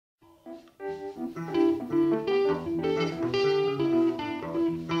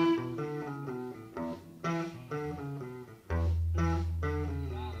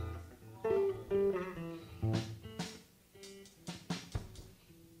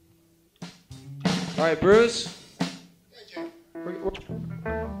All right, Bruce.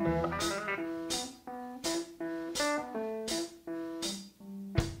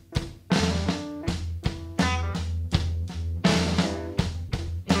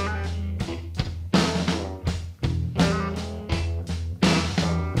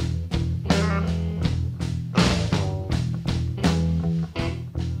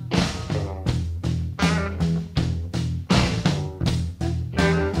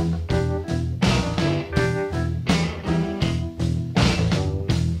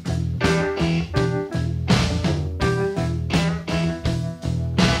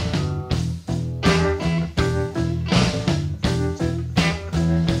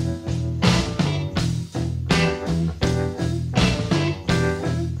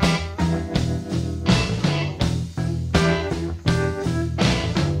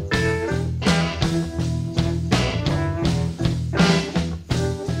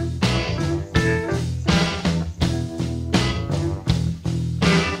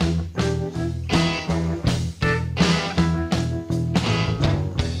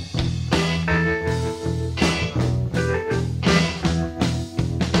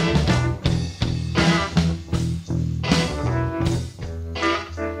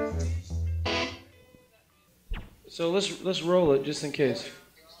 So let's roll it just in case.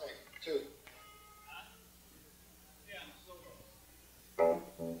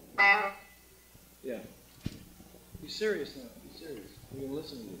 Yeah. Be serious now. Be serious. We're gonna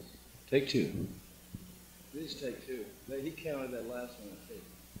listen to this. Take two. This is take two. He counted that last one at take.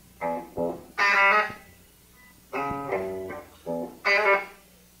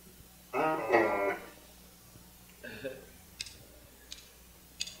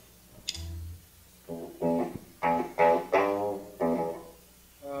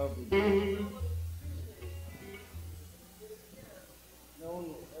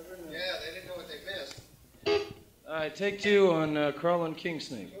 All right, take two on Crawling King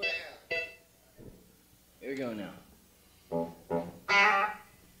Snake. Here we go now.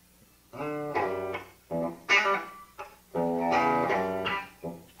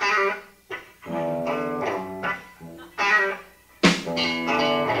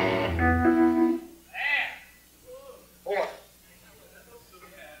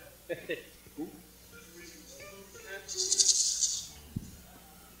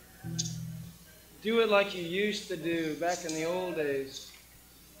 Do it like you used to do back in the old days.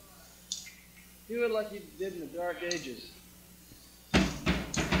 Do it like you did in the dark ages.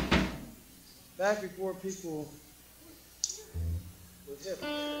 Back before people were hip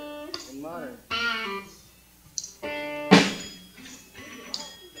and modern.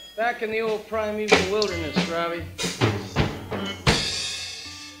 Back in the old primeval wilderness, Robbie.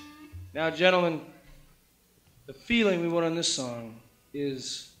 Now, gentlemen, the feeling we want on this song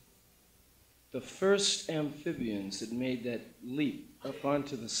is the first amphibians that made that leap up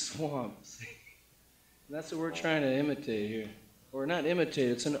onto the swamps. And that's what we're trying to imitate here. Or not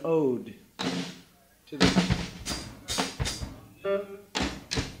imitate, it's an ode to the...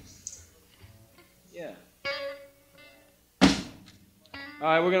 Yeah. All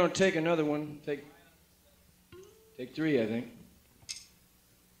right, we're going to take another one. Take three, I think.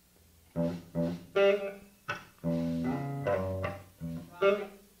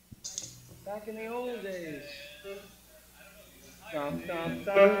 Back in the old days. Yeah.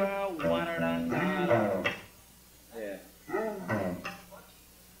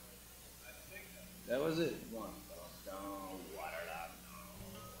 That was it.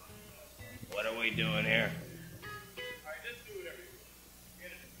 What are we doing here?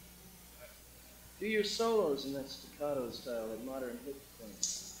 Do your solos in that staccato style, that modern hip thing.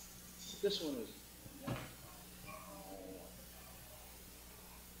 This one is...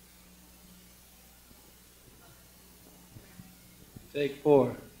 Take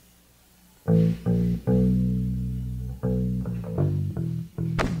four. All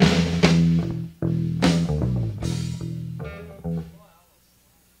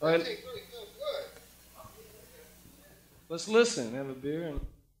right. Let's listen, have a beer, and